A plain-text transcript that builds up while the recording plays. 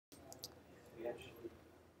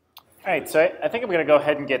All right, so I think I'm going to go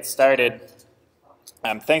ahead and get started.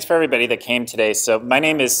 Thanks for everybody that came today. So my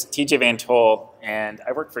name is TJ Van Tol, and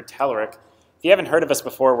I work for Telerik. If you haven't heard of us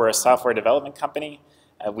before, we're a software development company.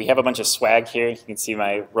 We have a bunch of swag here. You can see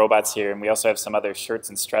my robots here, and we also have some other shirts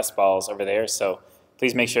and stress balls over there. So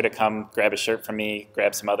please make sure to come grab a shirt from me,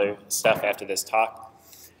 grab some other stuff after this talk.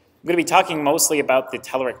 I'm going to be talking mostly about the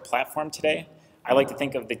Telerik platform today. I like to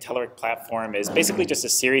think of the Telerik platform as basically just a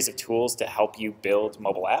series of tools to help you build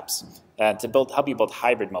mobile apps, help you build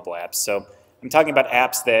hybrid mobile apps. So I'm talking about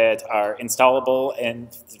apps that are installable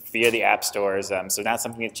and via the app stores, so not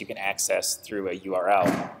something that you can access through a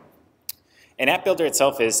URL. An app builder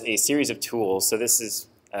itself is a series of tools, so this is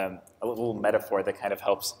a little metaphor that kind of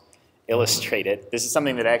helps illustrate it. This is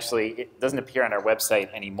something that actually it doesn't appear on our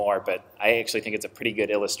website anymore, but I actually think it's a pretty good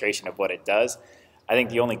illustration of what it does. I think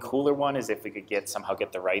the only cooler one is if we could somehow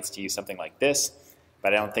get the rights to use something like this,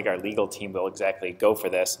 but I don't think our legal team will exactly go for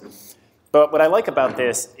this. But what I like about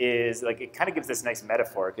this is it kind of gives this nice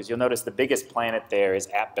metaphor, because you'll notice the biggest planet there is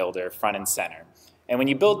App Builder front and center. And when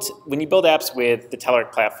you build apps with the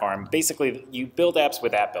Telerik platform, basically you build apps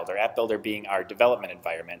with App Builder being our development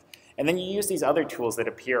environment, and then you use these other tools that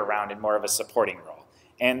appear around in more of a supporting role.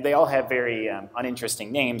 And they all have very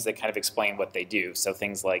uninteresting names that kind of explain what they do. So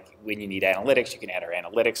things like when you need analytics, you can add our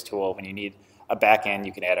analytics tool. When you need a backend,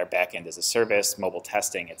 you can add our backend as a service, mobile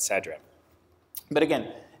testing, etc. But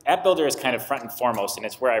again, App Builder is kind of front and foremost, and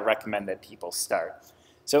it's where I recommend that people start.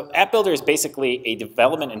 So App Builder is basically a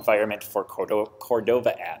development environment for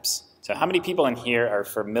Cordova apps. So how many people in here are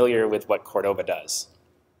familiar with what Cordova does?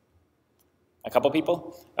 A couple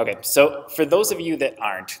people? Okay, so for those of you that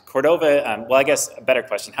aren't, Cordova, well, I guess a better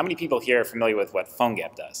question, how many people here are familiar with what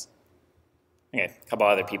PhoneGap does? Okay, a couple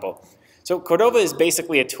other people. So Cordova is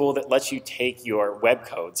basically a tool that lets you take your web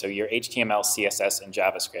code, so your HTML, CSS, and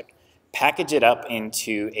JavaScript, package it up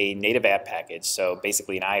into a native app package, so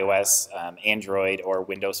basically an iOS, Android, or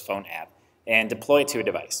Windows Phone app, and deploy it to a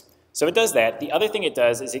device. So it does that. The other thing it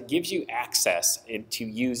does is it gives you access to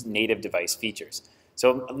use native device features.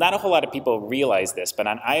 So not a whole lot of people realize this, but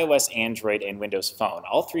on iOS, Android, and Windows Phone,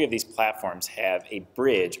 all three of these platforms have a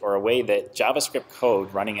bridge or a way that JavaScript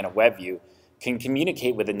code running in a web view can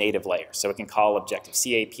communicate with a native layer. So it can call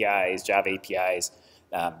Objective-C APIs, Java APIs,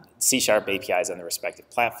 C# APIs on the respective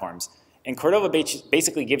platforms. And Cordova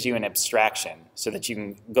basically gives you an abstraction so that you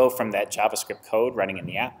can go from that JavaScript code running in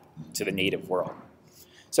the app to the native world.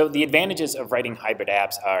 So the advantages of writing hybrid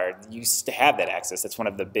apps are you have that access. That's one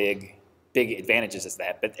of the big advantages is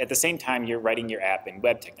that, but at the same time, you're writing your app in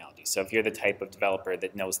web technology. So if you're the type of developer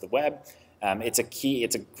that knows the web, it's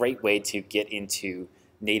a great way to get into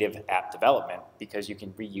native app development because you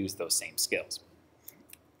can reuse those same skills.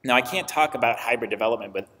 Now, I can't talk about hybrid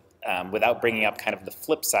development without bringing up kind of the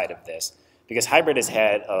flip side of this, because hybrid has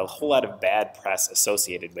had a whole lot of bad press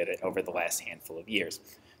associated with it over the last handful of years.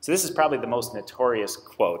 So this is probably the most notorious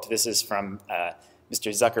quote. This is from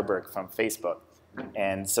Mr. Zuckerberg from Facebook.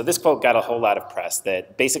 And so this quote got a whole lot of press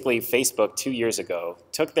that basically Facebook 2 years ago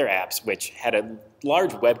took their apps, which had a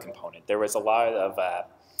large web component. There was a lot of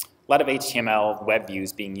HTML web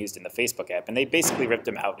views being used in the Facebook app, and they basically ripped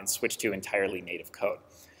them out and switched to entirely native code.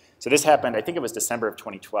 So this happened, I think it was December of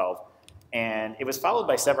 2012, and it was followed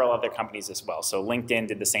by several other companies as well. So LinkedIn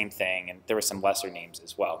did the same thing, and there were some lesser names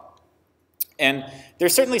as well. And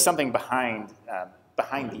there's certainly something behind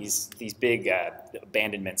these big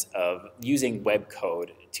abandonments of using web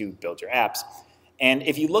code to build your apps. And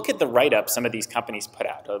if you look at the write-ups some of these companies put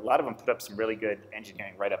out, a lot of them put up some really good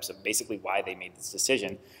engineering write-ups of basically why they made this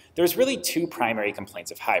decision. There's really two primary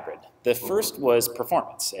complaints of hybrid. The first was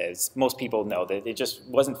performance, as most people know that it just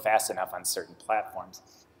wasn't fast enough on certain platforms.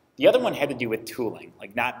 The other one had to do with tooling,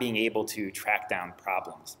 like not being able to track down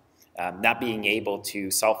problems. Not being able to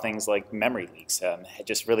solve things like memory leaks,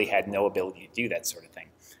 just really had no ability to do that sort of thing.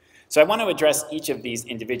 So I want to address each of these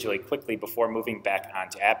individually quickly before moving back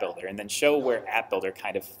onto App Builder, and then show where App Builder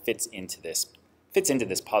kind of fits into this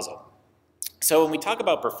puzzle. So when we talk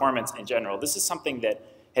about performance in general, this is something that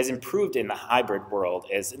has improved in the hybrid world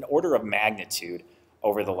as an order of magnitude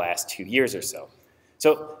over the last 2 years or so.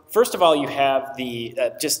 So first of all, you have the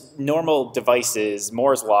just normal devices,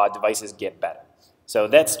 Moore's Law, devices get better. So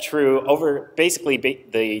that's true over basically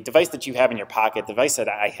the device that you have in your pocket, the device that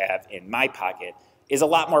I have in my pocket, is a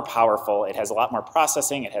lot more powerful. It has a lot more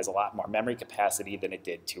processing. It has a lot more memory capacity than it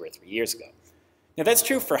did 2 or 3 years ago. Now that's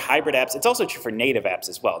true for hybrid apps. It's also true for native apps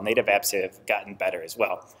as well. Native apps have gotten better as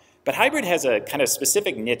well. But hybrid has a kind of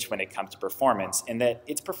specific niche when it comes to performance, in that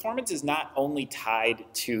its performance is not only tied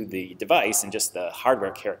to the device and just the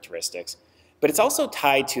hardware characteristics, but it's also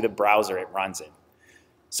tied to the browser it runs in.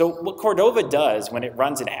 So what Cordova does when it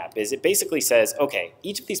runs an app is it basically says, okay,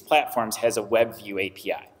 each of these platforms has a WebView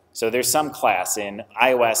API. So there's some class. In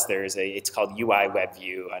iOS, it's called UI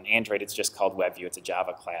WebView. On Android, it's just called WebView. It's a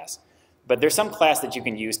Java class. But there's some class that you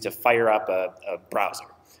can use to fire up a browser.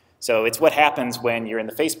 So it's what happens when you're in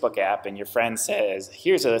the Facebook app and your friend says,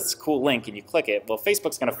 here's a cool link, and you click it. Well,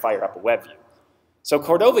 Facebook's going to fire up a WebView. So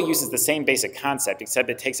Cordova uses the same basic concept, except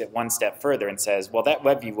it takes it one step further and says, well, that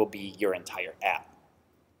WebView will be your entire app.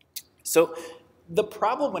 So the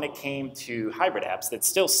problem when it came to hybrid apps that's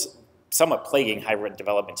still somewhat plaguing hybrid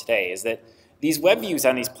development today is that these web views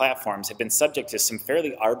on these platforms have been subject to some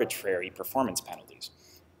fairly arbitrary performance penalties.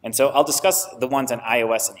 And so I'll discuss the ones on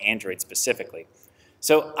iOS and Android specifically.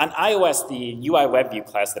 So on iOS, the UI WebView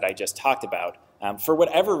class that I just talked about, for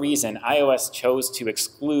whatever reason, iOS chose to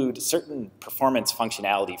exclude certain performance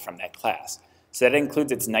functionality from that class. So that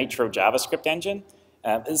includes its Nitro JavaScript engine.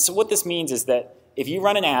 So what this means is that if you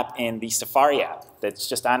run an app in the Safari app that's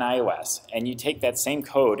just on iOS, and you take that same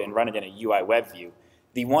code and run it in a UI WebView,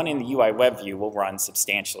 the one in the UI WebView will run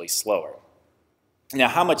substantially slower. Now,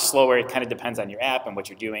 how much slower, it kind of depends on your app and what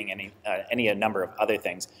you're doing and any number of other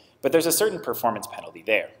things, but there's a certain performance penalty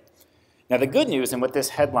there. Now, the good news, and what this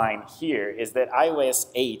headline here, is that iOS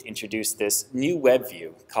 8 introduced this new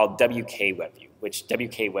WebView called WK WebView, which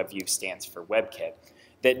WK WebView stands for WebKit,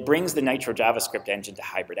 that brings the Nitro JavaScript engine to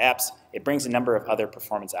hybrid apps. It brings a number of other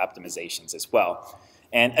performance optimizations as well.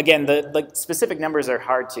 And again, the specific numbers are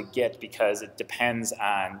hard to get because it depends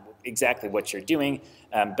on exactly what you're doing.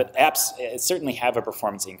 But apps certainly have a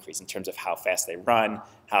performance increase in terms of how fast they run,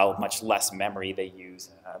 how much less memory they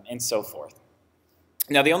use, and so forth.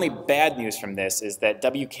 Now, the only bad news from this is that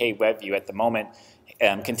WK WebView at the moment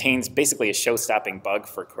contains basically a show-stopping bug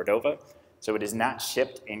for Cordova. So it is not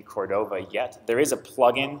shipped in Cordova yet. There is a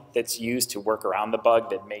plugin that's used to work around the bug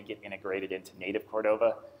that may get integrated into native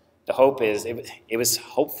Cordova. The hope is, it was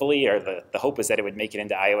hopefully, or the hope was that it would make it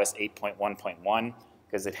into iOS 8.1.1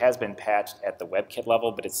 because it has been patched at the WebKit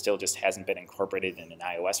level, but it still just hasn't been incorporated in an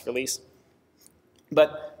iOS release.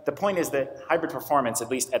 But the point is that hybrid performance, at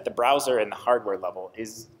least at the browser and the hardware level,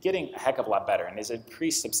 is getting a heck of a lot better and has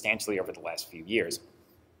increased substantially over the last few years.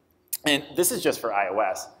 And this is just for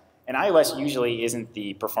iOS. And iOS usually isn't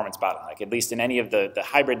the performance bottleneck, at least in any of the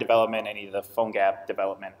hybrid development, any of the PhoneGap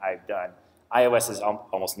development I've done. iOS is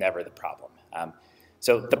almost never the problem.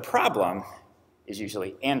 So the problem is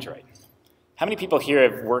usually Android. How many people here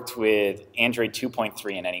have worked with Android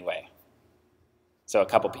 2.3 in any way? So a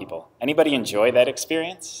couple people. Anybody enjoy that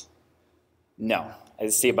experience? No. I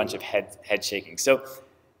see a bunch of head shaking. So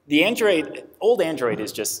the old Android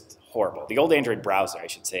is just horrible. The old Android browser, I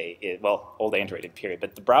should say, well, old Android in period,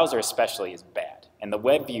 but the browser especially is bad. And the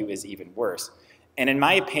web view is even worse. And in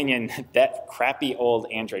my opinion, that crappy old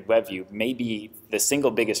Android web view may be the single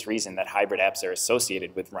biggest reason that hybrid apps are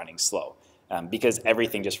associated with running slow, because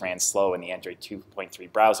everything just ran slow in the Android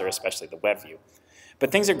 2.3 browser, especially the web view. But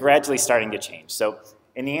things are gradually starting to change. So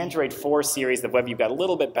in the Android 4 series, the web view got a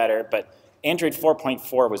little bit better, but Android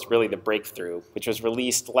 4.4 was really the breakthrough, which was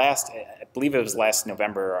released I believe it was last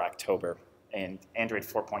November or October, in Android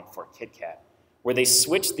 4.4 KitKat, where they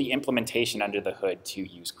switched the implementation under the hood to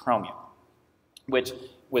use Chromium, which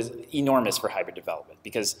was enormous for hybrid development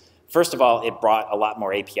because, first of all, it brought a lot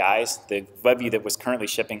more APIs. The WebView that was currently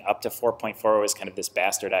shipping up to 4.4 was kind of this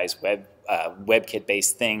bastardized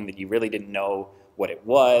WebKit-based thing that you really didn't know what it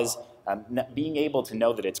was. Being able to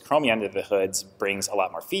know that it's Chromium under the hoods brings a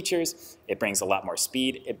lot more features. It brings a lot more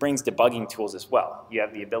speed. It brings debugging tools as well. You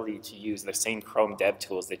have the ability to use the same Chrome dev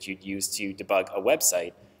tools that you'd use to debug a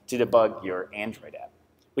website to debug your Android app,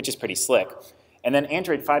 which is pretty slick. And then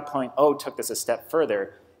Android 5.0 took this a step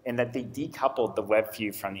further in that they decoupled the web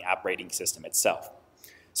view from the operating system itself.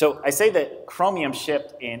 So I say that Chromium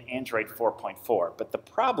shipped in Android 4.4, but the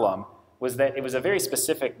problem was that it was a very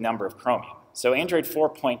specific number of Chromium. So Android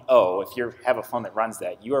 4.0, if you have a phone that runs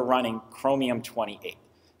that, you are running Chromium 28.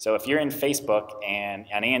 So if you're in Facebook and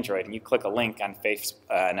on Android and you click a link on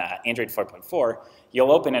Android 4.4,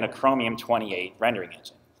 you'll open in a Chromium 28 rendering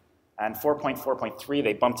engine. On 4.4.3,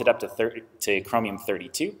 they bumped it up to Chromium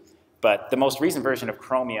 32, but the most recent version of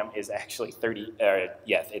Chromium is actually 39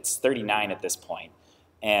 at this point.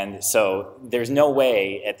 And so there's no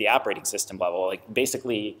way at the operating system level, like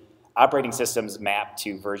basically operating systems map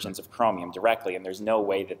to versions of Chromium directly, and there's no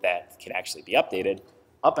way that that can actually be updated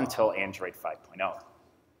up until Android 5.0.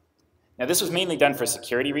 Now, this was mainly done for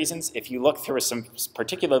security reasons. If you look, there were some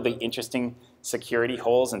particularly interesting security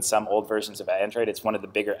holes in some old versions of Android. It's one of the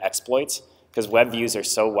bigger exploits, because web views are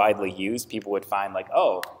so widely used, people would find like,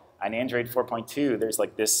 oh, on Android 4.2, there's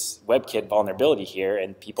like this WebKit vulnerability here,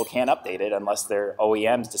 and people can't update it unless their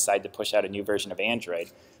OEMs decide to push out a new version of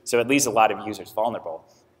Android. So it leaves a lot of users vulnerable.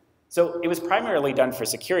 So it was primarily done for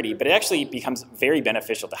security, but it actually becomes very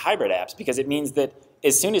beneficial to hybrid apps because it means that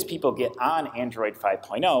as soon as people get on Android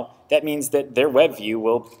 5.0, that means that their web view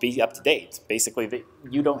will be up to date. Basically,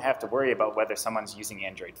 you don't have to worry about whether someone's using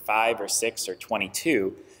Android 5 or 6 or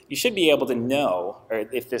 22. You should be able to know, or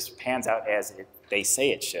if this pans out as they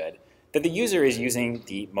say it should, that the user is using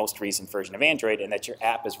the most recent version of Android and that your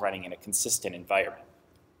app is running in a consistent environment.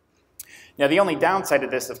 Now, the only downside of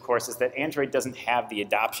this, of course, is that Android doesn't have the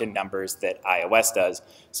adoption numbers that iOS does.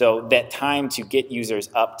 So that time to get users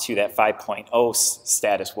up to that 5.0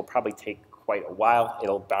 status will probably take quite a while.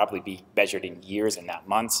 It'll probably be measured in years and not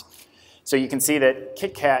months. So you can see that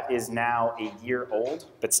KitKat is now a year old,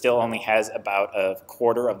 but still only has about a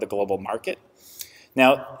quarter of the global market.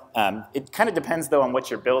 Now, it kind of depends, though, on what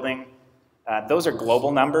you're building. Those are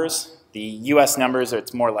global numbers. The US numbers,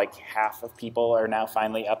 it's more like half of people are now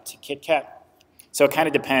finally up to KitKat. So it kind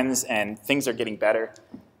of depends, and things are getting better.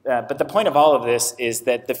 But the point of all of this is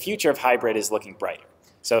that the future of hybrid is looking brighter.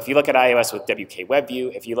 So if you look at iOS with WK Web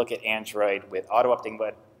View, if you look at Android with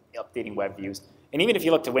auto-updating web views, and even if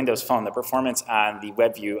you look to Windows Phone, the performance on the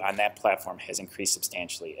web view on that platform has increased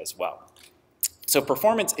substantially as well. So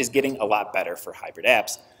performance is getting a lot better for hybrid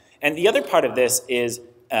apps. And the other part of this is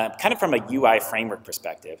kind of from a UI framework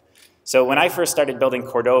perspective. So when I first started building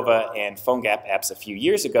Cordova and PhoneGap apps a few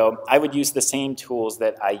years ago, I would use the same tools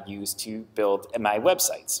that I use to build my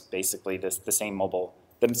websites, basically the same mobile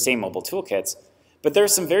toolkits. But there are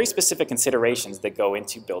some very specific considerations that go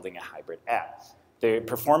into building a hybrid app. The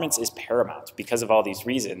performance is paramount because of all these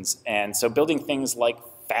reasons. And so building things like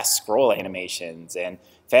fast scroll animations and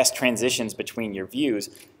fast transitions between your views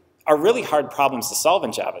are really hard problems to solve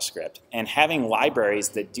in JavaScript, and having libraries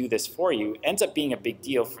that do this for you ends up being a big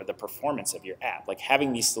deal for the performance of your app, like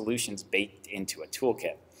having these solutions baked into a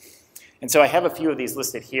toolkit. And so I have a few of these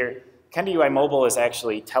listed here. Kenda UI Mobile is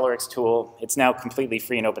actually Telerik's tool. It's now completely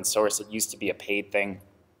free and open source. It used to be a paid thing.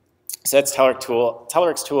 So that's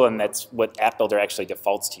Telerik's tool, and that's what App Builder actually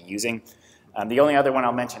defaults to using. The only other one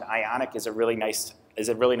I'll mention, Ionic, is a really nice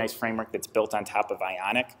framework that's built on top of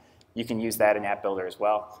Ionic. You can use that in App Builder as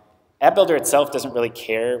well. App Builder itself doesn't really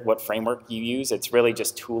care what framework you use. It's really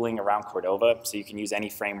just tooling around Cordova, so you can use any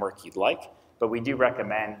framework you'd like. But we do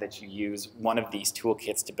recommend that you use one of these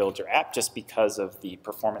toolkits to build your app just because of the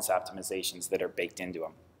performance optimizations that are baked into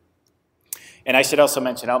them. And I should also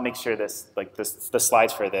mention, I'll make sure the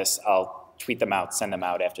slides for this, I'll tweet them out, send them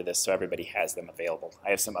out after this so everybody has them available. I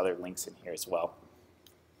have some other links in here as well.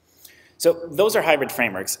 So those are hybrid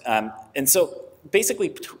frameworks. And so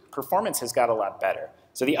basically, performance has got a lot better.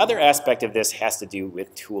 So the other aspect of this has to do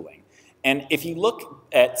with tooling. And if you look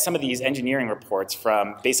at some of these engineering reports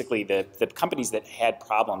from basically the companies that had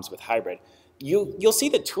problems with hybrid, you'll see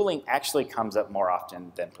that tooling actually comes up more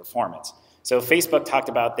often than performance. So Facebook talked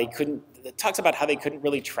about how they couldn't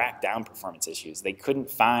really track down performance issues. They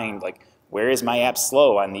couldn't find, like, where is my app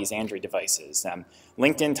slow on these Android devices?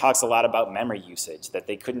 LinkedIn talks a lot about memory usage, that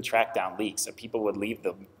they couldn't track down leaks. So people would leave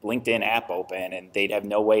the LinkedIn app open and they'd have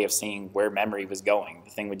no way of seeing where memory was going.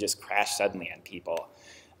 The thing would just crash suddenly on people.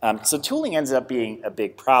 So tooling ends up being a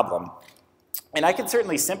big problem. And I can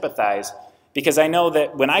certainly sympathize because I know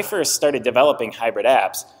that when I first started developing hybrid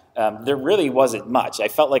apps, there really wasn't much. I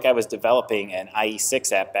felt like I was developing an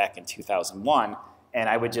IE6 app back in 2001, and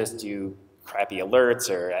I would just do crappy alerts,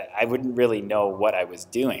 or I wouldn't really know what I was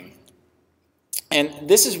doing. And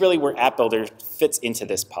this is really where App Builder fits into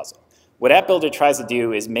this puzzle. What App Builder tries to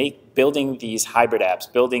do is make building these hybrid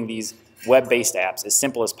apps, building these web-based apps as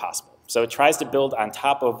simple as possible. So it tries to build on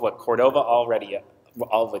top of what Cordova already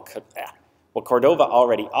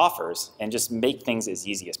offers and just make things as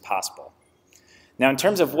easy as possible. Now, in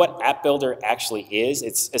terms of what App Builder actually is,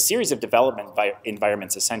 it's a series of development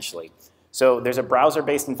environments, essentially. So there's a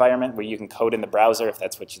browser-based environment where you can code in the browser if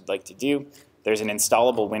that's what you'd like to do. There's an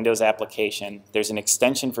installable Windows application. There's an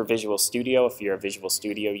extension for Visual Studio if you're a Visual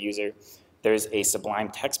Studio user. There's a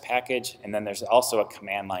Sublime text package, and then there's also a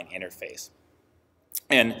command line interface.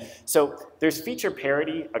 And so there's feature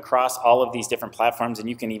parity across all of these different platforms, and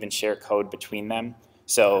you can even share code between them.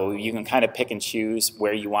 So you can kind of pick and choose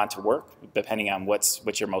where you want to work, depending on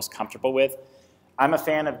what you're most comfortable with. I'm a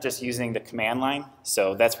fan of just using the command line,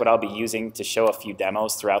 so that's what I'll be using to show a few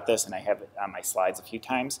demos throughout this, and I have it on my slides a few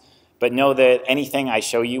times. But know that anything I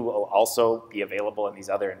show you will also be available in these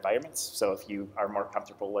other environments. So if you are more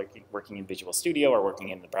comfortable working in Visual Studio or working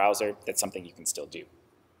in the browser, that's something you can still do.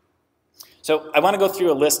 So I want to go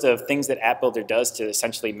through a list of things that App Builder does to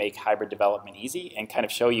essentially make hybrid development easy and kind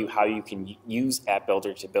of show you how you can use App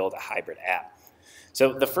Builder to build a hybrid app.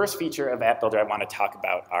 So the first feature of App Builder I want to talk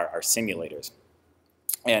about are our simulators.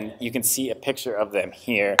 And you can see a picture of them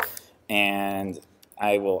here. And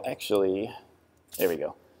I will actually, there we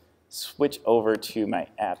go, switch over to my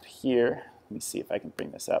app here. Let me see if I can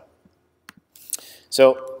bring this up.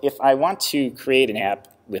 So if I want to create an app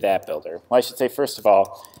with App Builder, well, I should say, first of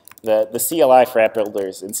all, the CLI for App Builder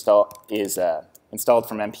is installed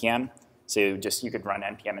from NPM. So just you could run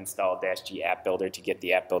npm install -g app builder to get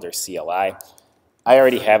the App Builder CLI. I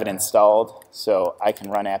already have it installed, so I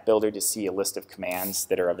can run App Builder to see a list of commands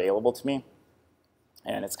that are available to me.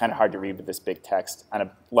 And it's kind of hard to read with this big text. On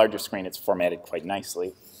a larger screen, it's formatted quite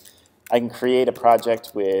nicely. I can create a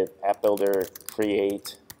project with App Builder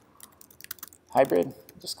create hybrid.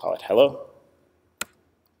 Just call it hello.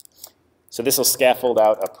 So this will scaffold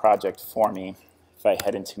out a project for me. If I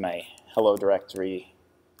head into my hello directory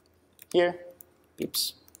here,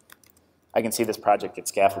 oops, I can see this project get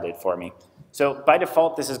scaffolded for me. So by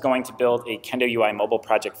default, this is going to build a Kendo UI mobile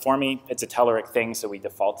project for me. It's a Telerik thing, so we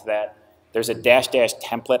default to that. There's a --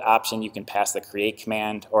 template option. You can pass the create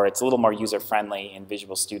command, or it's a little more user-friendly in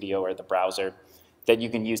Visual Studio or the browser that you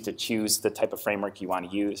can use to choose the type of framework you want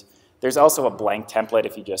to use. There's also a blank template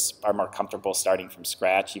if you just are more comfortable starting from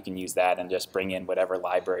scratch. You can use that and just bring in whatever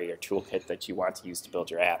library or toolkit that you want to use to build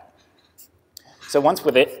your app. So once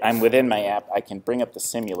I'm within my app, I can bring up the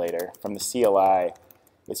simulator. From the CLI,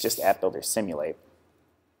 it's just App Builder Simulate.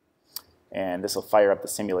 And this will fire up the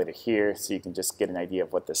simulator here so you can just get an idea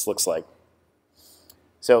of what this looks like.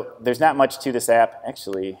 So there's not much to this app.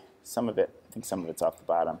 Actually, I think some of it's off the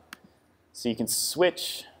bottom. So you can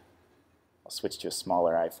switch. I'll switch to a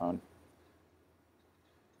smaller iPhone.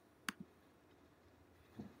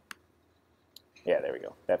 Yeah, there we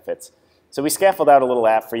go. That fits. So we scaffold out a little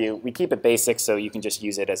app for you. We keep it basic so you can just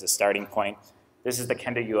use it as a starting point. This is the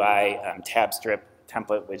Kendo UI tab strip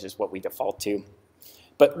template, which is what we default to.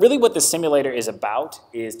 But really what the simulator is about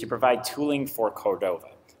is to provide tooling for Cordova.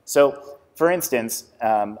 So for instance,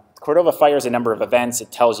 Cordova fires a number of events.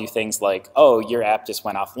 It tells you things like, oh, your app just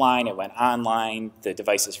went offline, it went online, the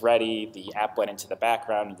device is ready, the app went into the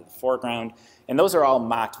background, into the foreground. And those are all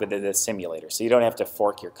mocked within the simulator, so you don't have to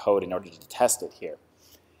fork your code in order to test it here.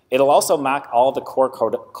 It'll also mock all the core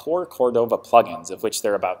Cordova plugins, of which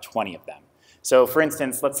there are about 20 of them. So for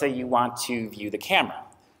instance, let's say you want to view the camera.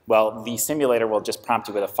 Well, the simulator will just prompt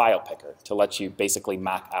you with a file picker to let you basically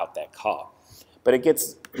mock out that call. But it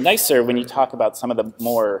gets nicer when you talk about some of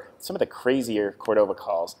the crazier Cordova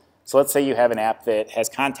calls. So let's say you have an app that has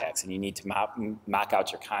contacts and you need to mock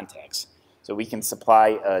out your contacts. So we can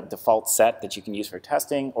supply a default set that you can use for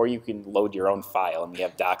testing, or you can load your own file, and we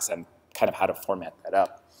have docs on kind of how to format that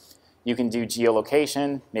up. You can do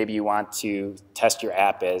geolocation. Maybe you want to test your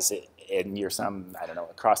app as you're I don't know,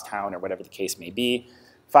 across town or whatever the case may be.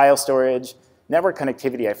 File storage. Network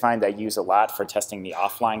connectivity I find I use a lot for testing the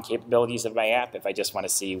offline capabilities of my app. If I just want to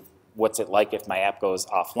see what's it like if my app goes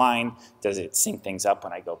offline, does it sync things up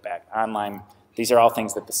when I go back online? These are all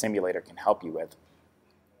things that the simulator can help you with.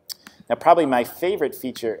 Now probably my favorite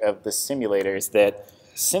feature of the simulator is that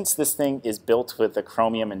since this thing is built with the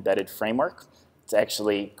Chromium embedded framework, it's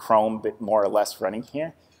actually Chrome more or less running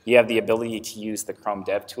here, you have the ability to use the Chrome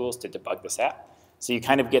dev tools to debug this app. So you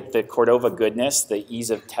kind of get the Cordova goodness, the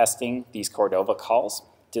ease of testing these Cordova calls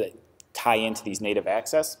to tie into these native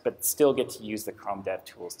access, but still get to use the Chrome dev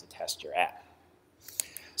tools to test your app.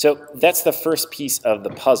 So that's the first piece of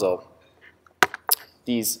the puzzle,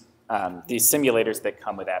 these simulators that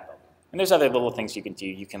come with App Builder. And there's other little things you can do.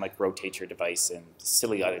 You can like rotate your device and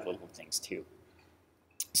silly other little things too.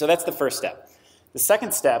 So that's the first step. The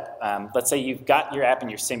second step, let's say you've got your app in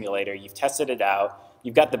your simulator, you've tested it out,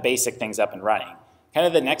 you've got the basic things up and running. Kind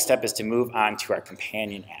of the next step is to move on to our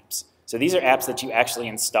companion apps. So these are apps that you actually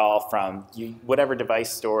install from whatever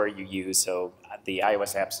device store you use, so the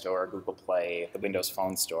iOS App Store, Google Play, the Windows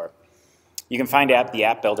Phone Store. You can find the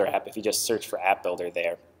App Builder app if you just search for App Builder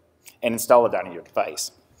there and install it on your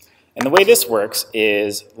device. And the way this works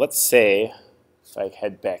is, let's say, if I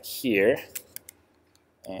head back here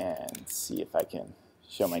and see if I can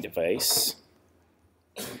show my device.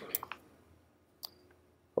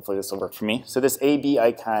 Hopefully this will work for me. So this AB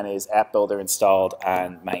icon is App Builder installed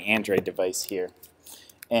on my Android device here.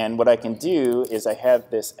 And what I can do is I have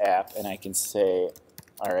this app and I can say,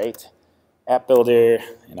 all right, App Builder,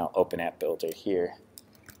 and I'll open App Builder here.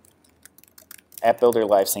 App Builder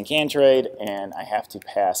Live Sync Android, and I have to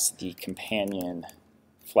pass the companion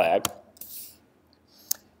flag.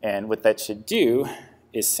 And what that should do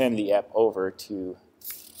is send the app over to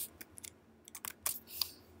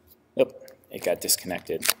it got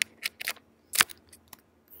disconnected.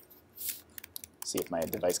 See if my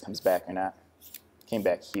device comes back or not. Came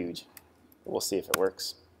back huge. We'll see if it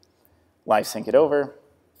works. Live sync it over.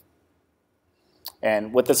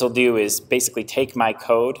 And what this will do is basically take my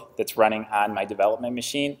code that's running on my development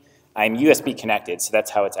machine. I'm USB connected, so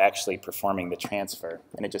that's how it's actually performing the transfer.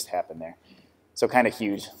 And it just happened there. So kind of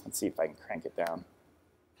huge. Let's see if I can crank it down.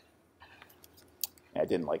 I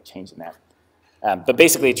didn't like changing that. But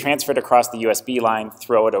basically, it transferred across the USB line,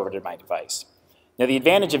 throw it over to my device. Now, the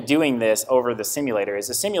advantage of doing this over the simulator is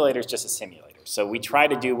the simulator is just a simulator. So we try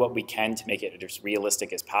to do what we can to make it as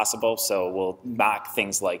realistic as possible. So we'll mock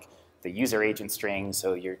things like the user agent string,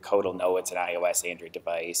 so your code will know it's an iOS, Android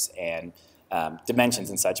device, and dimensions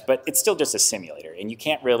and such. But it's still just a simulator, and you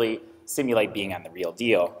can't really simulate being on the real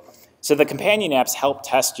deal. So the companion apps help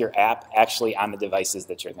test your app actually on the devices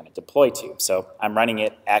that you're going to deploy to. So I'm running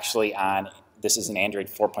it actually on, this is an Android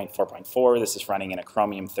 4.4.4. This is running in a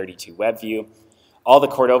Chromium 32 WebView. All the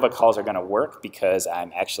Cordova calls are going to work because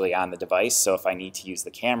I'm actually on the device. So if I need to use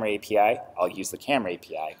the camera API, I'll use the camera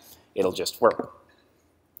API. It'll just work.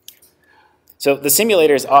 So the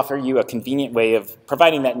simulators offer you a convenient way of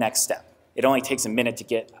providing that next step. It only takes a minute to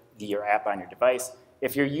get your app on your device.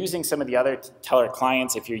 If you're using some of the other Telerik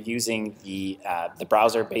clients, if you're using the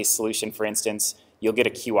browser-based solution, for instance, you'll get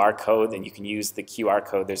a QR code, and you can use the QR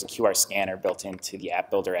code. There's a QR scanner built into the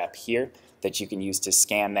App Builder app here that you can use to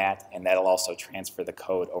scan that, and that'll also transfer the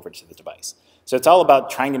code over to the device. So it's all about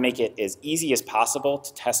trying to make it as easy as possible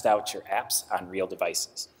to test out your apps on real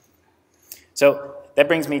devices. So that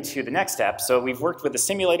brings me to the next step. So we've worked with the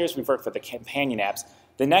simulators, we've worked with the companion apps.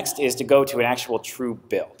 The next is to go to an actual true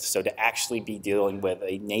build, so to actually be dealing with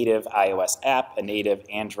a native iOS app, a native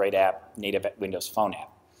Android app, native Windows Phone app.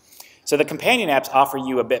 So the companion apps offer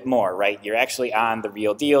you a bit more, right? You're actually on the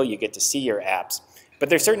real deal, you get to see your apps, but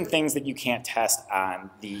there's certain things that you can't test on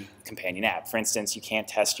the companion app. For instance, you can't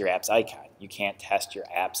test your app's icon, you can't test your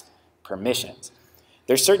app's permissions.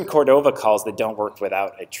 There's certain Cordova calls that don't work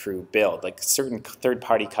without a true build, like certain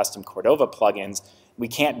third-party custom Cordova plugins. We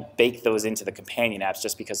can't bake those into the companion apps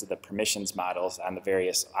just because of the permissions models on the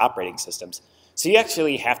various operating systems. So you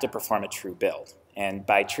actually have to perform a true build. And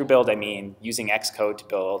by true build, I mean using Xcode to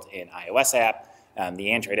build an iOS app,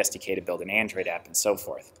 the Android SDK to build an Android app, and so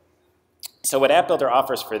forth. So what App Builder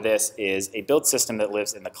offers for this is a build system that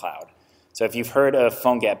lives in the cloud. So if you've heard of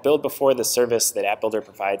PhoneGap Build before, the service that App Builder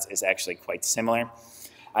provides is actually quite similar.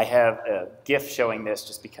 I have a GIF showing this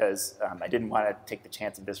just because I didn't want to take the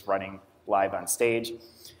chance of this running live on stage.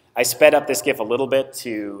 I sped up this GIF a little bit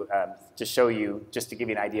to show you, just to give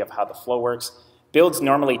you an idea of how the flow works. Builds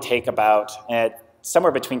normally take about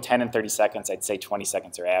somewhere between 10 and 30 seconds. I'd say 20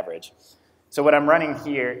 seconds are average. So what I'm running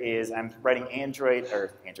here is I'm writing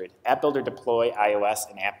App Builder deploy iOS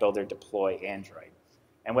and App Builder deploy Android.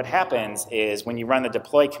 And what happens is when you run the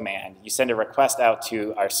deploy command, you send a request out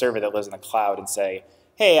to our server that lives in the cloud and say,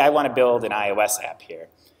 hey, I want to build an iOS app here.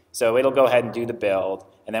 So it'll go ahead and do the build,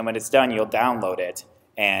 and then when it's done, you'll download it.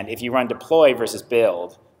 And if you run deploy versus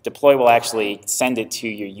build, deploy will actually send it to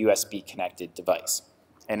your USB-connected device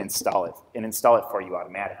and install it for you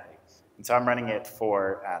automatically. And so I'm running it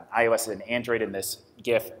for iOS and Android in this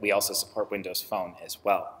GIF. We also support Windows Phone as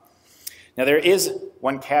well. Now there is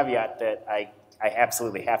one caveat that I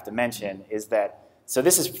absolutely have to mention is that, so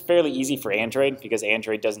this is fairly easy for Android because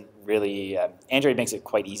Android doesn't really, Android makes it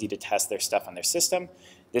quite easy to test their stuff on their system.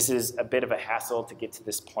 This is a bit of a hassle to get to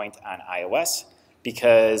this point on iOS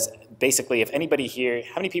because basically if anybody here,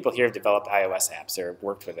 how many people here have developed iOS apps or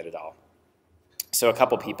worked with it at all? So a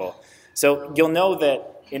couple people. So you'll know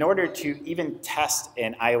that in order to even test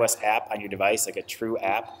an iOS app on your device, like a true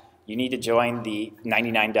app, you need to join the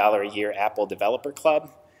 $99 a year Apple Developer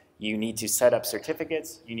Club. You need to set up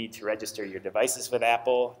certificates, you need to register your devices with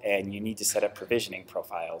Apple, and you need to set up provisioning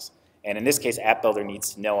profiles. And in this case, App Builder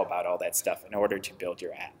needs to know about all that stuff in order to build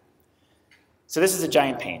your app. So this is a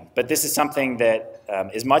giant pain, but this is something that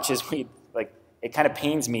as much as it kind of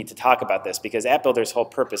pains me to talk about this because App Builder's whole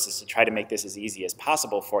purpose is to try to make this as easy as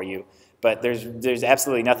possible for you, but there's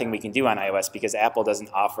absolutely nothing we can do on iOS because Apple doesn't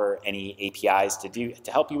offer any APIs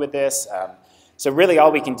to help you with this. So really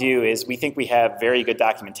all we can do is we think we have very good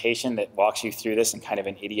documentation that walks you through this in kind of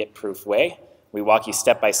an idiot-proof way. We walk you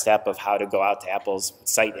step by step of how to go out to Apple's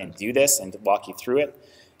site and do this and walk you through it.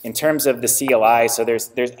 In terms of the CLI, so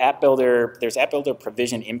there's App Builder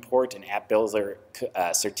provision import and App Builder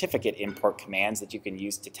certificate import commands that you can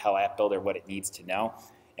use to tell App Builder what it needs to know.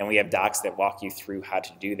 And we have docs that walk you through how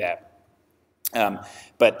to do that.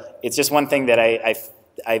 But it's just one thing that I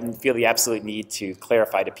feel the absolute need to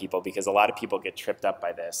clarify to people because a lot of people get tripped up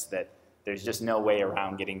by this, that There's just no way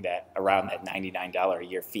around getting around that $99 a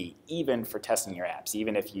year fee, even for testing your apps,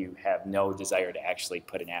 even if you have no desire to actually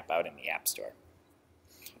put an app out in the App Store.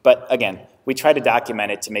 But again, we try to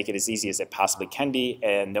document it to make it as easy as it possibly can be,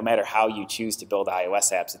 and no matter how you choose to build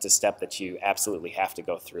iOS apps, it's a step that you absolutely have to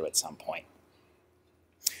go through at some point.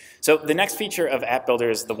 So the next feature of App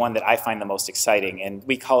Builder is the one that I find the most exciting, and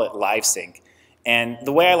we call it Live Sync. And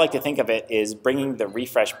the way I like to think of it is bringing the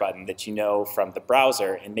refresh button that you know from the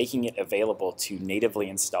browser and making it available to natively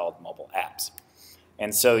installed mobile apps.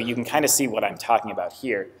 And so you can kind of see what I'm talking about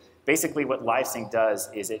here. Basically what Live Sync does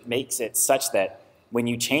is it makes it such that when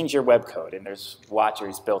you change your web code, and there's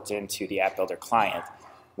watchers built into the App Builder client,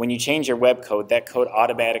 when you change your web code, that code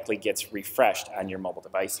automatically gets refreshed on your mobile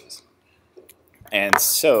devices. And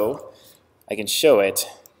so I can show it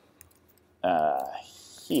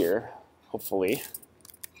here. Hopefully.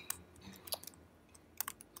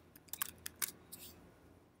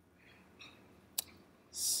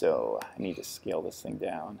 So I need to scale this thing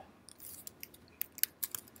down.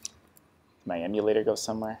 Did my emulator go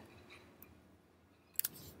somewhere?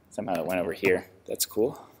 Somehow it went over here. That's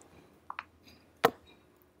cool.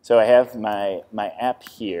 So I have my app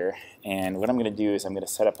here, and what I'm going to do is I'm going to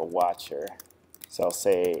set up a watcher. So I'll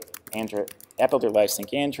say Android, App Builder Live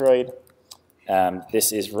Sync Android.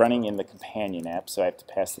 This is running in the companion app, so I have to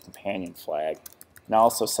pass the companion flag. And I'll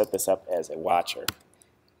also set this up as a watcher.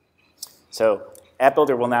 So App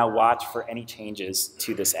Builder will now watch for any changes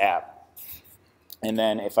to this app. And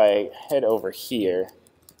then if I head over here,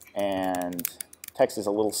 and text is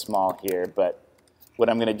a little small here, but what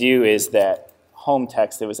I'm going to do is that home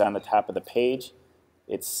text that was on the top of the page,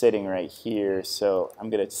 it's sitting right here. So I'm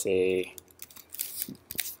going to say,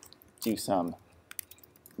 do some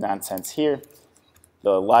nonsense here.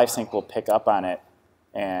 The Live Sync will pick up on it,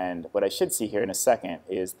 and what I should see here in a second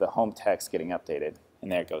is the home text getting updated,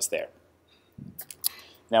 and there it goes there.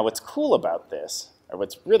 Now what's cool about this, or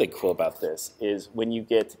what's really cool about this, is when you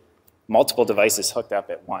get multiple devices hooked up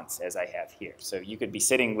at once, as I have here. So you could be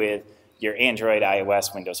sitting with your Android,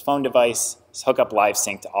 iOS, Windows Phone device, hook up Live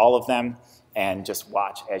Sync to all of them, and just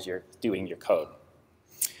watch as you're doing your code.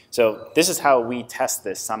 So this is how we test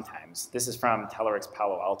this sometimes. This is from Telerik's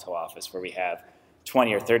Palo Alto office, where we have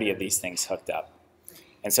 20 or 30 of these things hooked up.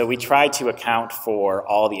 And so we try to account for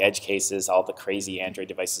all the edge cases, all the crazy Android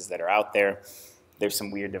devices that are out there. There's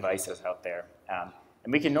some weird devices out there.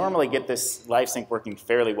 And we can normally get this Live Sync working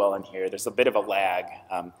fairly well in here. There's a bit of a lag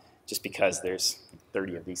just because there's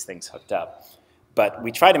 30 of these things hooked up. But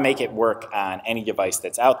we try to make it work on any device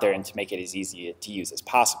that's out there and to make it as easy to use as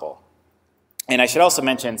possible. And I should also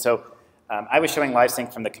mention, so I was showing Live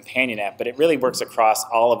Sync from the companion app, but it really works across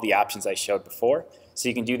all of the options I showed before. So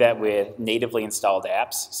you can do that with natively installed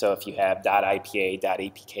apps. So if you have .ipa,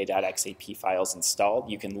 .apk, .xap files installed,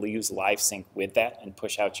 you can use Live Sync with that and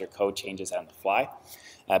push out your code changes on the fly.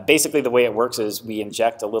 Basically, the way it works is we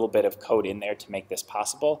inject a little bit of code in there to make this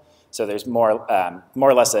possible. So there's more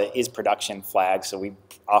or less a is production flag. So we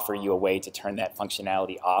offer you a way to turn that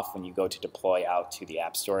functionality off when you go to deploy out to the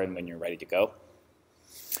App Store and when you're ready to go.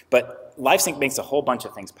 But Live Sync makes a whole bunch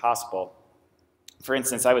of things possible. For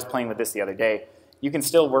instance, I was playing with this the other day. You can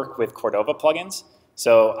still work with Cordova plugins.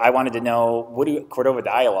 So I wanted to know, what do Cordova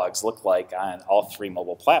dialogues look like on all 3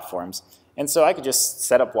 mobile platforms? And so I could just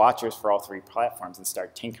set up watchers for all 3 platforms and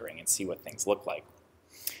start tinkering and see what things look like.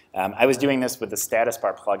 I was doing this with the status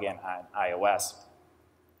bar plugin on iOS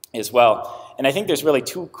as well. And I think there's really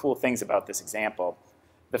 2 cool things about this example.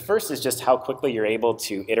 The first is just how quickly you're able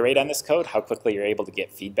to iterate on this code, how quickly you're able to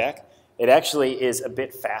get feedback. It actually is a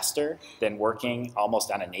bit faster than working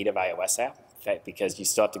almost on a native iOS app, because you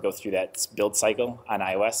still have to go through that build cycle on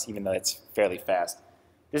iOS, even though it's fairly fast.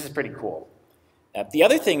 This is pretty cool. The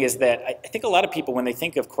other thing is that I think a lot of people, when they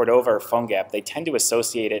think of Cordova or PhoneGap, they tend to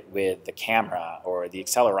associate it with the camera or the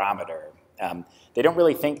accelerometer. They don't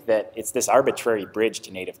really think that it's this arbitrary bridge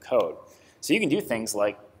to native code. So you can do things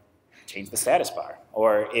like change the status bar.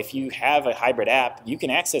 Or if you have a hybrid app, you can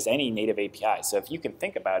access any native API. So if you can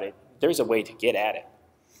think about it, there's a way to get at it.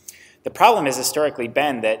 The problem has historically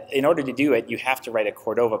been that in order to do it, you have to write a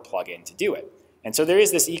Cordova plugin to do it. And so there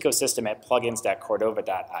is this ecosystem at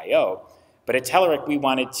plugins.cordova.io. But at Telerik, we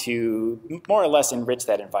wanted to more or less enrich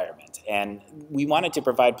that environment. And we wanted to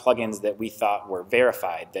provide plugins that we thought were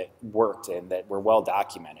verified, that worked, and that were well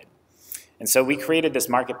documented. And so we created this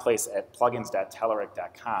marketplace at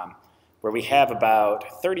plugins.telerik.com, where we have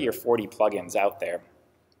about 30 or 40 plugins out there.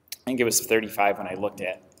 I think it was 35 when I looked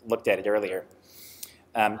at it earlier.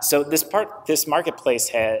 So this marketplace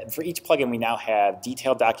for each plugin, we now have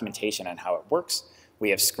detailed documentation on how it works. We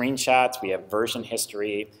have screenshots, we have version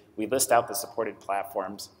history, we list out the supported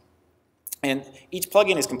platforms. And each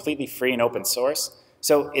plugin is completely free and open source.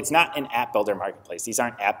 So it's not an app builder marketplace. These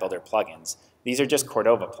aren't app builder plugins. These are just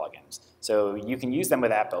Cordova plugins. So you can use them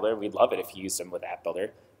with app builder. We'd love it if you use them with app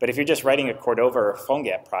builder. But if you're just writing a Cordova or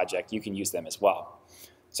PhoneGap project, you can use them as well.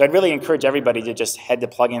 So I'd really encourage everybody to just head to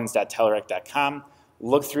plugins.telerik.com,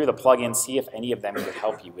 look through the plugins, see if any of them could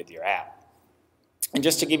help you with your app. And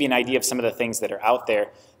just to give you an idea of some of the things that are out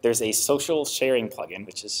there, there's a social sharing plugin,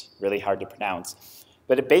 which is really hard to pronounce.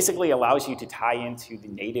 But it basically allows you to tie into the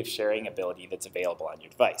native sharing ability that's available on your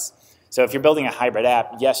device. So if you're building a hybrid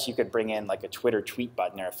app, yes, you could bring in like a Twitter tweet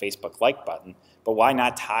button or a Facebook like button, but why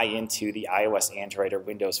not tie into the iOS, Android, or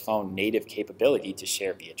Windows Phone native capability to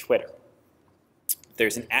share via Twitter?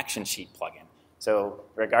 There's an action sheet plugin. So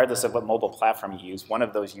regardless of what mobile platform you use, one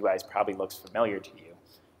of those UIs probably looks familiar to you.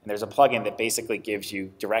 And there's a plugin that basically gives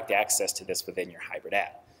you direct access to this within your hybrid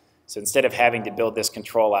app. So instead of having to build this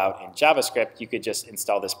control out in JavaScript, you could just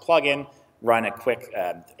install this plugin, run a quick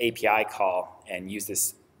API call, and use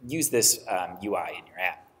this UI in your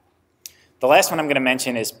app. The last one I'm going to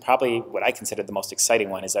mention is probably what I consider the most exciting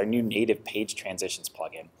one, is our new native page transitions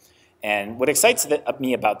plugin. And what excites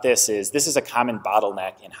me about this is a common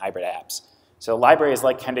bottleneck in hybrid apps. So libraries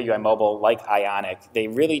like Kendo UI Mobile, like Ionic, they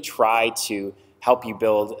really try to help you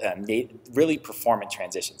build really performant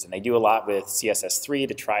transitions. And they do a lot with CSS3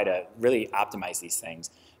 to try to really optimize these things.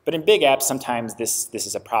 But in big apps, sometimes this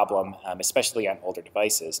is a problem, especially on older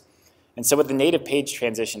devices. And so what the native page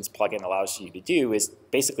transitions plugin allows you to do is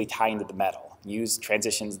basically tie into the metal. Use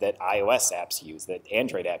transitions that iOS apps use, that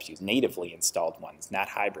Android apps use, natively installed ones, not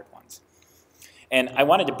hybrid ones. And I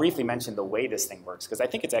wanted to briefly mention the way this thing works, because I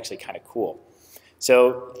think it's actually kind of cool.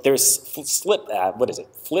 So there's flip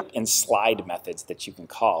and slide methods that you can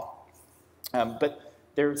call.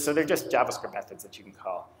 They're just JavaScript methods that you can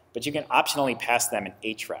call. But you can optionally pass them an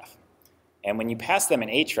href. And when you pass them an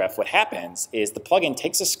href, what happens is the plugin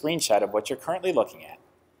takes a screenshot of what you're currently looking at.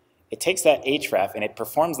 It takes that href and it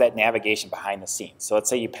performs that navigation behind the scenes. So let's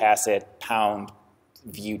say you pass it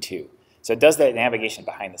 #view2. So it does that navigation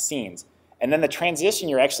behind the scenes. And then the transition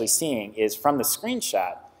you're actually seeing is from the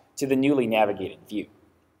screenshot to the newly navigated view.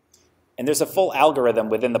 And there's a full algorithm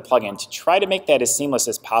within the plugin to try to make that as seamless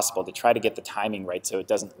as possible, to try to get the timing right so it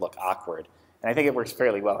doesn't look awkward. And I think it works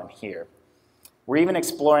fairly well in here. We're even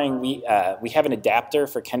exploring, we have an adapter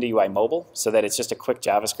for Kendo UI Mobile so that it's just a quick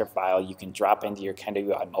JavaScript file you can drop into your Kendo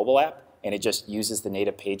UI Mobile app, and it just uses the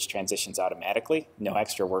native page transitions automatically, no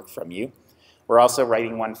extra work from you. We're also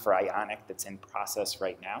writing one for Ionic that's in process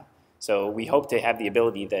right now. So we hope to have the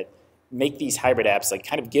ability that make these hybrid apps, like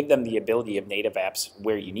kind of give them the ability of native apps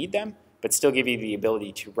where you need them, but still give you the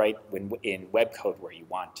ability to write in web code where you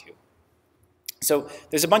want to. So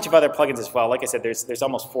there's a bunch of other plugins as well. Like I said, there's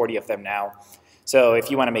almost 40 of them now. So if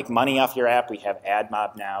you want to make money off your app, we have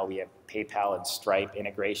AdMob now. We have PayPal and Stripe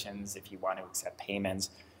integrations if you want to accept payments.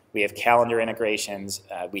 We have calendar integrations.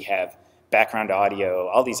 We have background audio,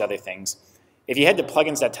 all these other things. If you head to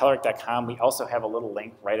plugins.telerik.com, we also have a little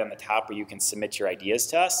link right on the top where you can submit your ideas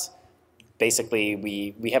to us. Basically,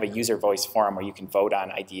 we have a user voice forum where you can vote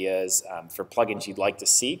on ideas for plugins you'd like to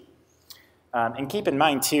see. And keep in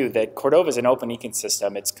mind, too, that Cordova is an open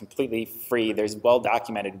ecosystem. It's completely free. There's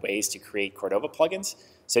well-documented ways to create Cordova plugins.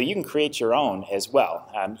 So you can create your own as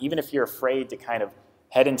well. Even if you're afraid to kind of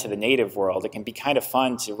head into the native world, it can be kind of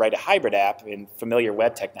fun to write a hybrid app in familiar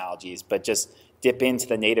web technologies, but just dip into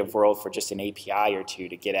the native world for just an API or two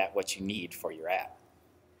to get at what you need for your app.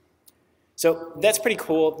 So that's pretty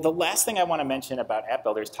cool. The last thing I want to mention about App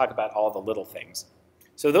Builder is talk about all the little things.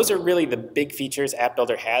 So those are really the big features App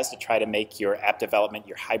Builder has to try to make your app development,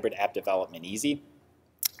 your hybrid app development easy.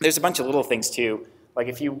 There's a bunch of little things too, like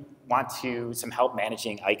if you want some help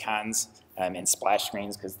managing icons and splash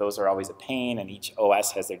screens, because those are always a pain and each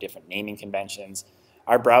OS has their different naming conventions.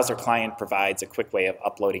 Our browser client provides a quick way of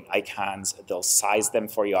uploading icons. They'll size them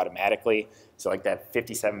for you automatically. So like that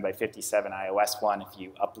 57 by 57 iOS one, if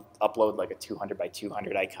you upload like a 200 by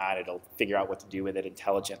 200 icon, it'll figure out what to do with it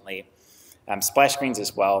intelligently. Splash screens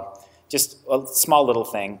as well, just a small little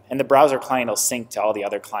thing. And the browser client will sync to all the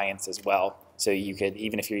other clients as well. So you could,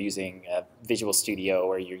 even if you're using Visual Studio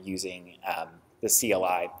or you're using the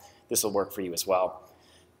CLI, this will work for you as well.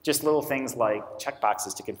 Just little things like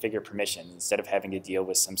checkboxes to configure permissions instead of having to deal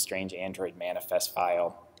with some strange Android manifest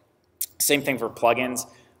file. Same thing for plugins.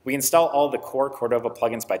 We install all the core Cordova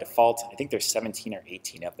plugins by default. I think there's 17 or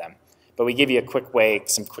 18 of them. But we give you a quick way,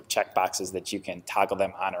 some quick checkboxes that you can toggle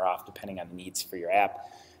them on or off depending on the needs for your app.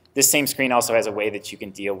 This same screen also has a way that you can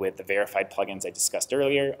deal with the verified plugins I discussed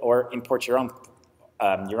earlier or import your own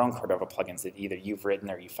Cordova plugins that either you've written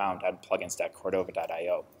or you found on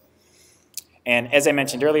plugins.cordova.io. And as I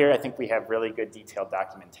mentioned earlier, I think we have really good detailed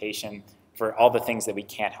documentation for all the things that we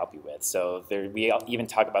can't help you with. So we even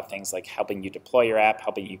talk about things like helping you deploy your app,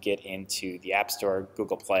 helping you get into the App Store,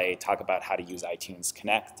 Google Play, talk about how to use iTunes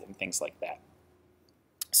Connect and things like that.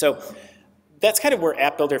 So that's kind of where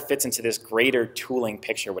App Builder fits into this greater tooling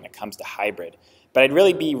picture when it comes to hybrid. But I'd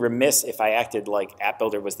really be remiss if I acted like App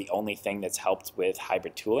Builder was the only thing that's helped with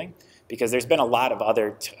hybrid tooling, because there's been a lot of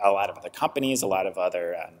other companies, a lot of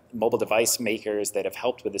other mobile device makers that have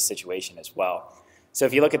helped with this situation as well. So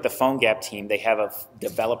if you look at the PhoneGap team, they have a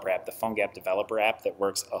developer app, the PhoneGap developer app, that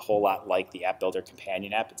works a whole lot like the App Builder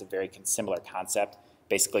companion app. It's a very similar concept.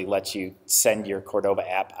 Basically lets you send your Cordova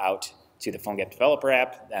app out to the PhoneGap developer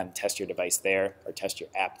app and test your device there, or test your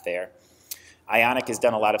app there. Ionic has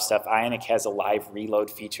done a lot of stuff. Ionic has a live reload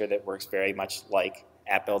feature that works very much like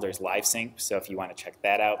App Builder's Live Sync, so if you want to check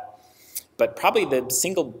that out. But probably the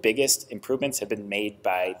single biggest improvements have been made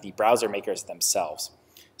by the browser makers themselves.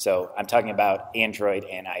 So I'm talking about Android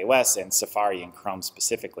and iOS and Safari and Chrome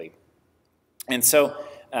specifically. And so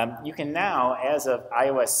you can now, as of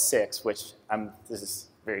iOS 6, which this is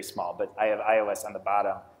very small, but I have iOS on the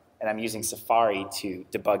bottom, and I'm using Safari to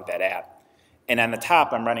debug that app. And on the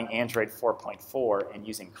top, I'm running Android 4.4 and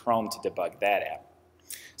using Chrome to debug that app.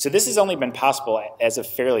 So this has only been possible as of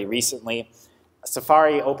fairly recently.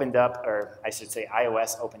 Safari opened up, or I should say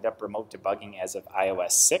iOS opened up remote debugging as of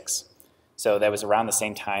iOS 6. So that was around the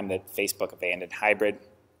same time that Facebook abandoned hybrid.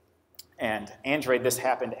 And Android, this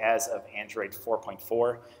happened as of Android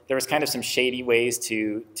 4.4. There was kind of some shady ways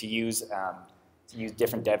to use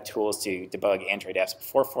different dev tools to debug Android apps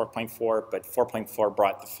before 4.4, but 4.4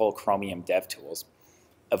 brought the full Chromium dev tools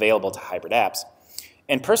available to hybrid apps.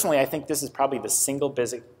 And personally, I think this is probably the single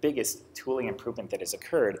biggest tooling improvement that has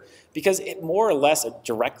occurred, because it more or less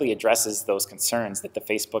directly addresses those concerns that the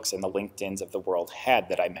Facebooks and the LinkedIns of the world had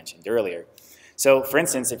that I mentioned earlier. So for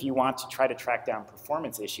instance, if you want to try to track down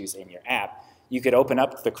performance issues in your app, you could open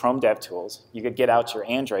up the Chrome DevTools, you could get out your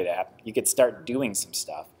Android app, you could start doing some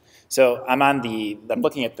stuff. So I'm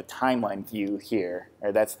looking at the timeline view here,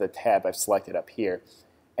 or that's the tab I've selected up here.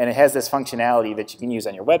 And it has this functionality that you can use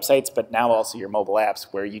on your websites, but now also your mobile apps,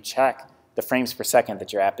 where you check the frames per second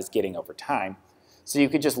that your app is getting over time. So you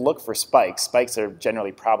could just look for spikes. Spikes are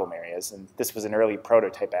generally problem areas, and this was an early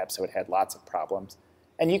prototype app, so it had lots of problems.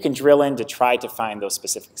 And you can drill in to try to find those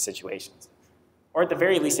specific situations. Or at the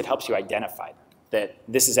very least, it helps you identify that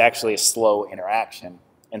this is actually a slow interaction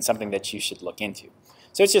and something that you should look into.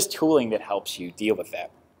 So it's just tooling that helps you deal with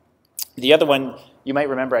that. The other one, you might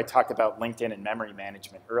remember I talked about LinkedIn and memory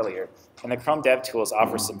management earlier, and the Chrome DevTools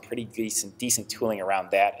offer some pretty decent tooling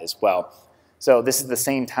around that as well. So this is the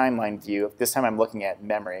same timeline view. This time I'm looking at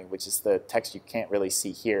memory, which is the text you can't really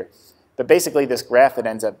see here. But basically this graph that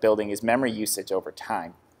ends up building is memory usage over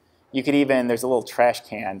time. You could even, there's a little trash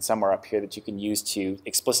can somewhere up here that you can use to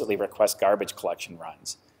explicitly request garbage collection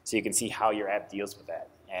runs. So you can see how your app deals with that.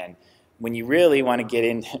 And when you really want to get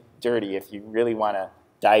in dirty, if you really want to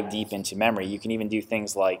dive deep into memory, you can even do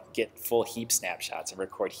things like get full heap snapshots and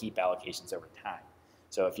record heap allocations over time.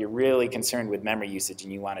 So if you're really concerned with memory usage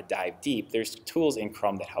and you want to dive deep, there's tools in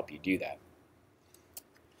Chrome that help you do that.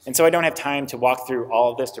 And so I don't have time to walk through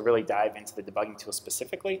all of this to really dive into the debugging tool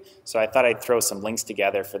specifically, so I thought I'd throw some links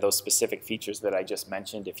together for those specific features that I just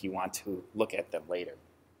mentioned if you want to look at them later.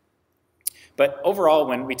 But overall,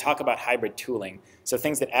 when we talk about hybrid tooling, so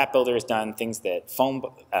things that App Builder has done, things that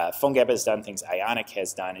PhoneGap has done, things Ionic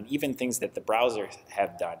has done, and even things that the browsers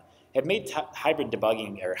have done, have made hybrid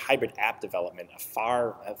debugging or hybrid app development a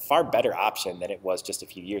far better option than it was just a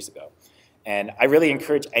few years ago. And I really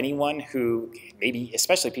encourage anyone who maybe,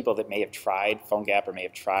 especially people that may have tried PhoneGap or may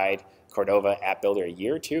have tried Cordova App Builder a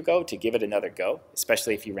year or two ago, to give it another go,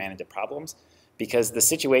 especially if you ran into problems, because the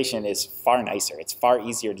situation is far nicer. It's far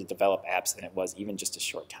easier to develop apps than it was even just a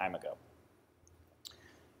short time ago.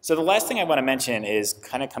 So the last thing I want to mention is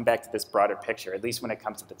kind of come back to this broader picture, at least when it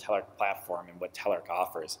comes to the Telerik platform and what Telerik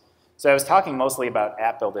offers. So I was talking mostly about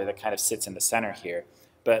App Builder that kind of sits in the center here,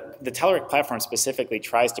 but the Telerik platform specifically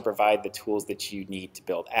tries to provide the tools that you need to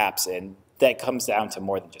build apps, and that comes down to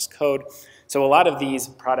more than just code. So a lot of these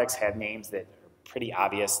products have names that are pretty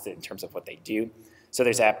obvious in terms of what they do. So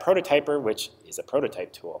there's App Prototyper, which is a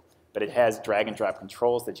prototype tool, but it has drag and drop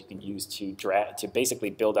controls that you can use to basically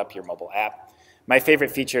build up your mobile app. My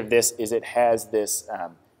favorite feature of this is it has this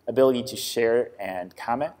ability to share and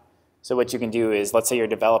comment. So what you can do is, let's say you're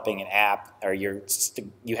developing an app, or you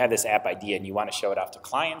have this app idea and you want to show it off to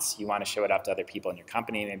clients, you want to show it off to other people in your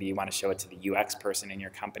company, maybe you want to show it to the UX person in your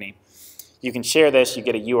company. You can share this, you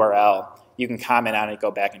get a URL, you can comment on it, go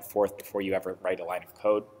back and forth before you ever write a line of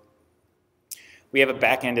code. We have a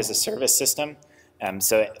backend as a service system.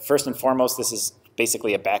 So first and foremost, this is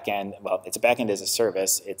basically a backend. Well, it's a backend as a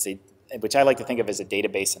service. Which I like to think of as a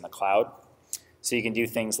database in the cloud. So you can do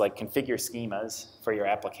things like configure schemas for your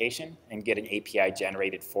application and get an API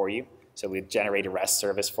generated for you. So we generate a REST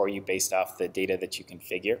service for you based off the data that you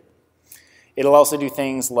configure. It'll also do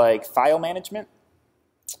things like file management.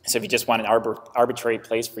 So if you just want an arbitrary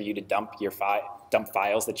place for you to dump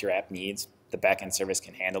files that your app needs, the backend service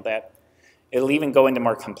can handle that. It'll even go into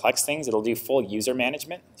more complex things. It'll do full user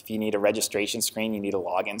management. If you need a registration screen, you need a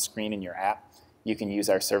login screen in your app, you can use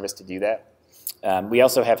our service to do that. We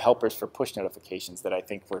also have helpers for push notifications that I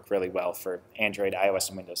think work really well for Android, iOS,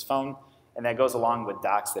 and Windows Phone. And that goes along with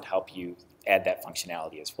docs that help you add that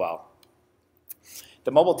functionality as well.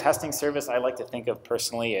 The mobile testing service I like to think of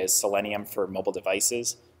personally as Selenium for mobile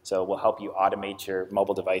devices. So we'll help you automate your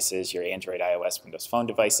mobile devices, your Android, iOS, Windows Phone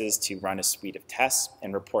devices to run a suite of tests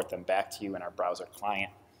and report them back to you in our browser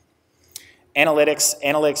client.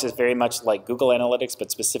 Analytics is very much like Google Analytics, but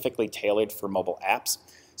specifically tailored for mobile apps.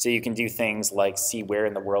 So you can do things like see where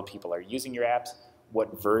in the world people are using your apps,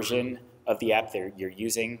 what version of the app you're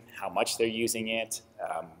using, how much they're using it,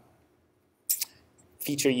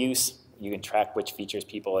 feature use. You can track which features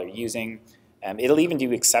people are using. It'll even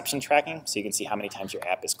do exception tracking, so you can see how many times your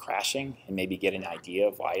app is crashing and maybe get an idea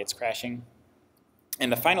of why it's crashing.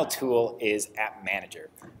 And the final tool is App Manager,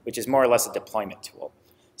 which is more or less a deployment tool.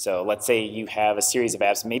 So let's say you have a series of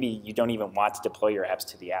apps. Maybe you don't even want to deploy your apps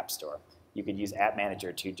to the App Store. You could use App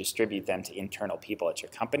Manager to distribute them to internal people at your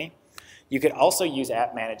company. You could also use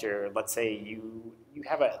App Manager. Let's say you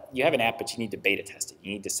have an app, but you need to beta test it.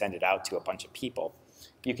 You need to send it out to a bunch of people.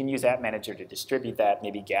 You can use App Manager to distribute that,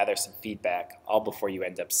 maybe gather some feedback, all before you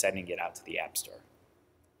end up sending it out to the App Store.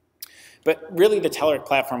 But really, the Telerik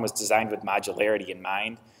platform was designed with modularity in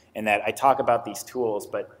mind, in that I talk about these tools,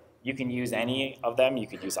 but you can use any of them. You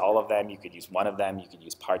could use all of them. You could use one of them. You could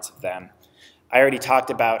use parts of them. I already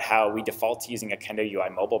talked about how we default to using a Kendo UI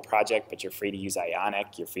mobile project, but you're free to use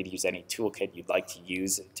Ionic. You're free to use any toolkit you'd like to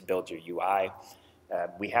use to build your UI.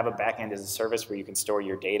 We have a backend as a service where you can store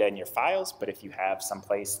your data and your files, but if you have some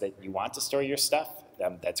place that you want to store your stuff,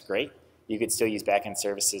 that's great. You could still use backend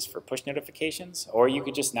services for push notifications, or you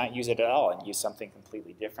could just not use it at all and use something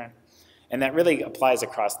completely different. And that really applies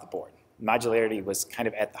across the board. Modularity was kind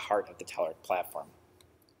of at the heart of the Telerik platform.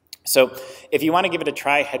 So if you want to give it a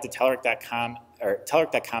try, head to telerik.com or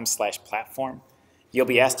telerik.com/platform. You'll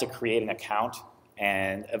be asked to create an account.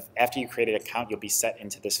 And after you create an account, you'll be set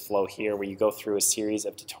into this flow here where you go through a series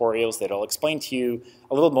of tutorials that will explain to you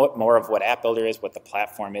a little more of what App Builder is, what the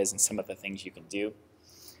platform is, and some of the things you can do.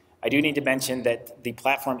 I do need to mention that the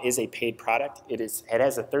platform is a paid product. It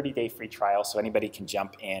has a 30-day free trial, so anybody can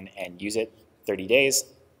jump in and use it 30 days.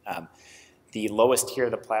 The lowest tier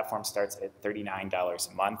of the platform starts at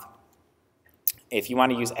 $39 a month. If you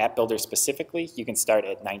want to use App Builder specifically, you can start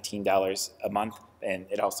at $19 a month, and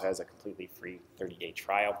it also has a completely free 30-day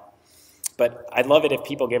trial. But I'd love it if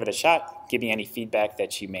people give it a shot, give me any feedback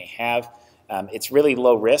that you may have. It's really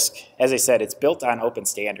low risk. As I said, it's built on open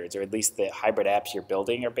standards, or at least the hybrid apps you're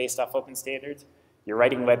building are based off open standards. You're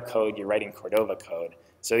writing web code, you're writing Cordova code.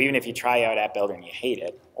 So even if you try out App Builder and you hate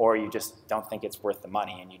it, or you just don't think it's worth the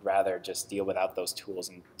money and you'd rather just deal without those tools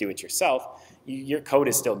and do it yourself, your code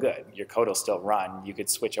is still good. Your code will still run. You could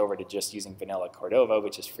switch over to just using vanilla Cordova,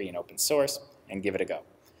 which is free and open source, and give it a go.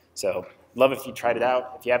 So love if you tried it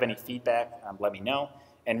out. If you have any feedback, let me know.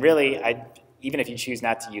 And really, even if you choose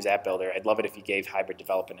not to use App Builder, I'd love it if you gave hybrid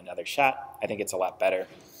development another shot. I think it's a lot better.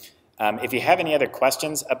 If you have any other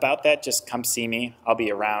questions about that, just come see me. I'll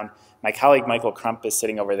be around. My colleague Michael Crump is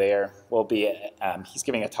sitting over there. He's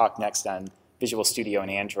giving a talk next on Visual Studio and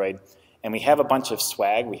Android. And we have a bunch of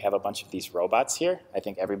swag. We have a bunch of these robots here. I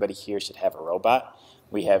think everybody here should have a robot.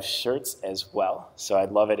 We have shirts as well. So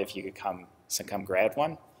I'd love it if you could come grab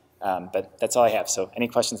one. But that's all I have. So any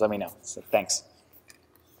questions, let me know. So thanks.